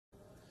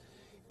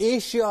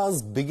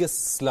Asia's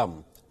biggest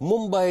slum,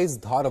 Mumbai's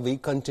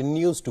Dharavi,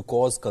 continues to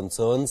cause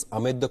concerns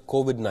amid the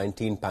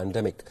COVID-19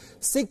 pandemic.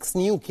 6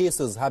 new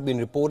cases have been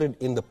reported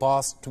in the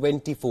past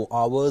 24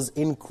 hours,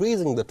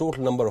 increasing the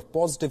total number of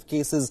positive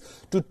cases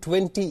to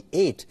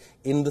 28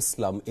 in the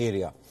slum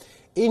area.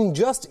 In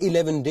just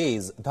 11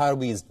 days,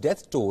 Dharavi's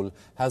death toll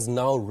has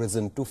now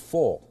risen to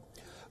 4.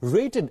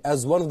 Rated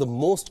as one of the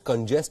most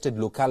congested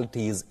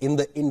localities in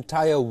the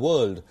entire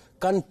world,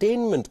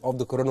 containment of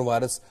the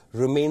coronavirus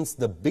remains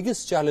the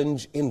biggest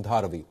challenge in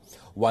Dharavi.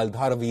 While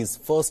Dharavi's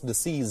first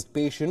deceased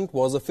patient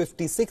was a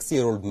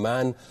 56-year-old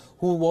man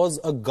who was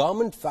a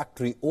garment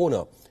factory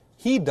owner.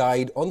 He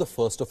died on the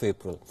 1st of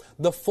April.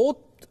 The fourth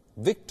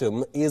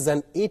victim is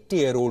an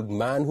 80-year-old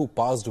man who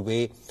passed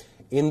away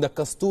in the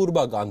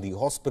Kasturba Gandhi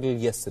Hospital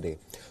yesterday.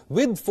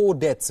 With 4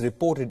 deaths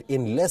reported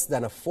in less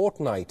than a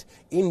fortnight,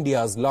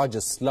 India's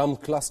largest slum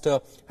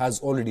cluster has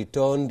already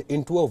turned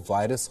into a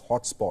virus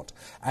hotspot.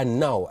 And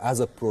now,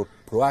 as a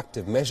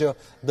proactive measure,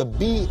 the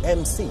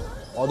BMC,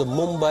 or the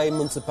Mumbai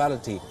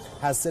municipality,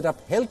 has set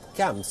up health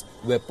camps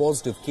where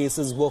positive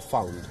cases were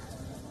found.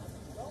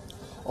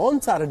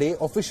 On Saturday,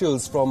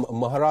 officials from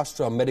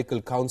Maharashtra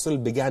Medical Council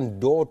began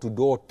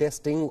door-to-door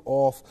testing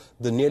of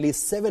the nearly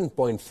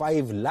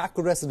 7.5 lakh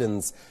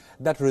residents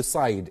that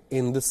reside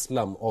in the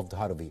slum of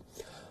Dharavi.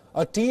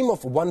 A team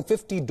of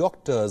 150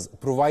 doctors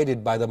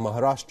provided by the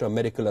Maharashtra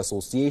Medical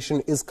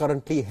Association is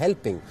currently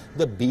helping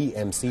the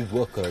BMC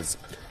workers.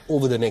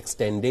 Over the next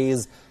 10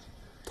 days,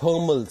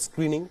 thermal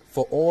screening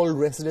for all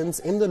residents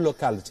in the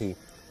locality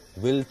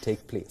will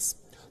take place.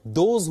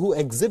 Those who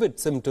exhibit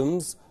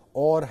symptoms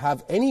or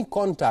have any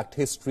contact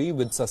history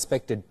with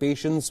suspected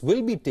patients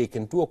will be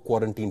taken to a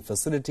quarantine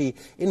facility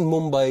in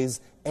Mumbai's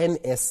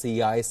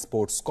NSCI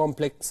Sports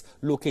Complex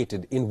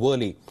located in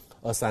Worli.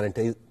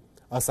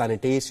 A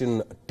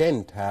sanitation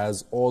tent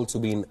has also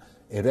been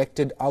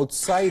erected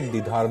outside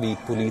the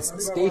Dharavi police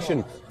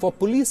station for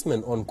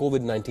policemen on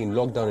COVID-19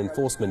 lockdown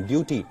enforcement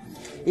duty.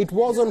 It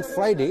was on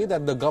Friday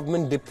that the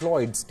government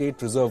deployed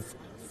State Reserve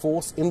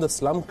Force in the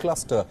slum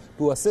cluster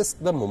to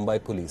assist the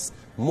Mumbai police.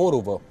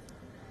 Moreover,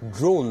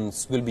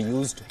 drones will be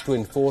used to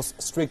enforce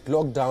strict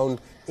lockdown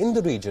in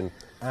the region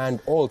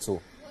and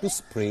also to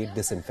spray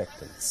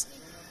disinfectants.